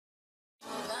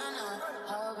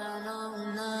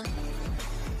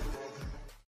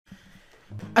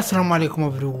Assalamu alaikum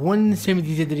everyone, Samir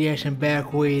DZ reaction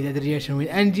back with the reaction with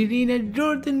Angelina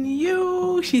Jordan.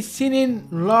 Yo, she's singing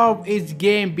Love is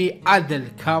Game by Adele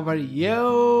cover.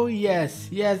 Yo,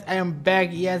 yes, I am back.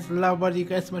 Yes, lovers, you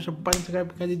guys smash a button subscribe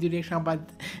because I do reaction about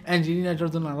Angelina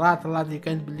Jordan a lot. You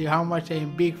can't believe how much I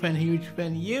am big fan, huge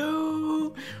fan.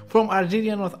 Yo, from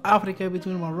Algeria, North Africa,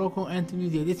 between Morocco and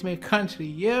Tunisia. This is my country,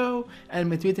 yo. And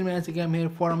my Twitter, my Instagram here,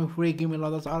 follow me free, give me a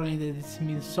lot of all. This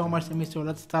means so much to me. So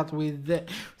let's start with the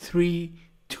 3,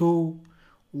 2,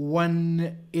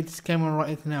 1. It's coming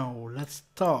right now. Let's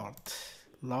start.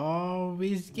 Love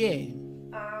is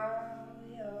game.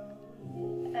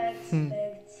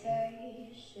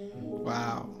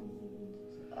 Wow.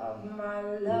 Of my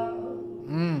love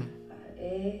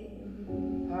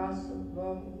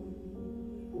impossible.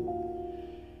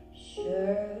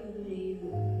 Surely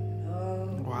you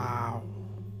know.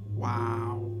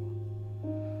 Wow.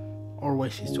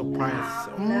 Always she's surprised.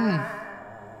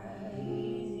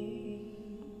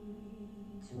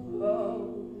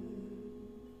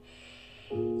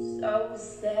 So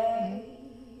say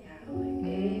how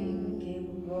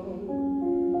incapable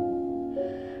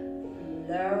of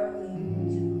learning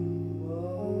to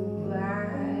grow. I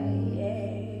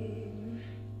am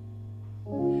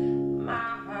my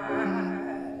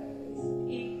heart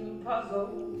speaking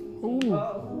puzzle.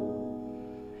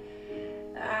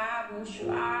 I've been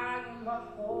trying my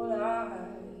whole life,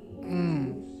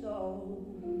 so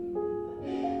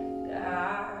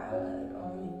God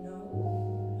only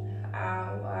knows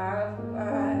how I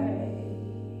fight.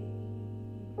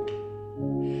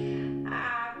 I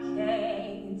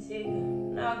can't take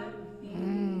another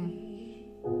defeat.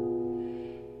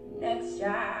 Next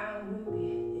time will be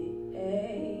the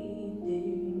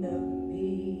ending of me.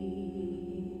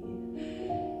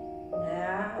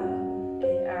 Now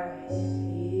that I see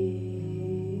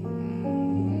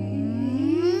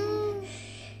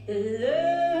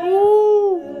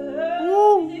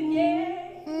love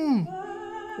again.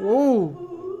 Whoa.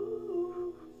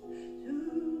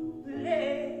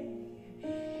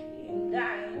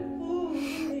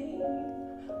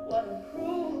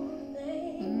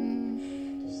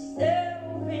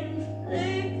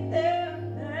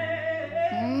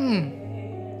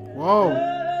 Whoa.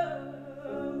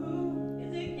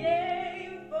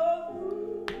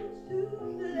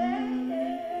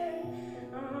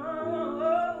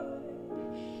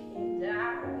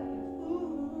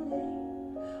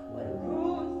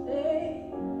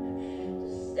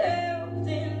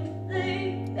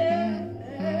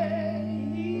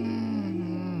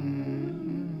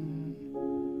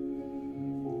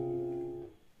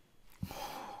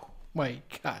 My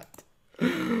God.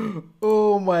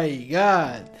 Oh my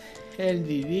God.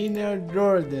 Angelina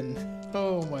Jordan.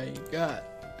 Oh my God.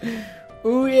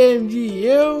 OMG,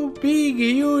 yo, big,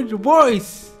 huge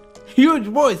voice. Huge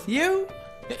voice, yo.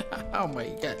 Oh my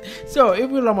God. So if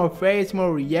you love my face,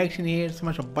 more reaction here,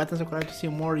 smash a button, subscribe to see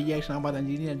more reaction about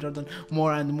Angelina Jordan,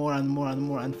 more and more.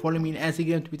 And follow me on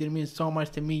Instagram, Twitter means so much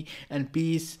to me. And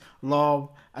peace, love,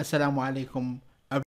 assalamu alaikum.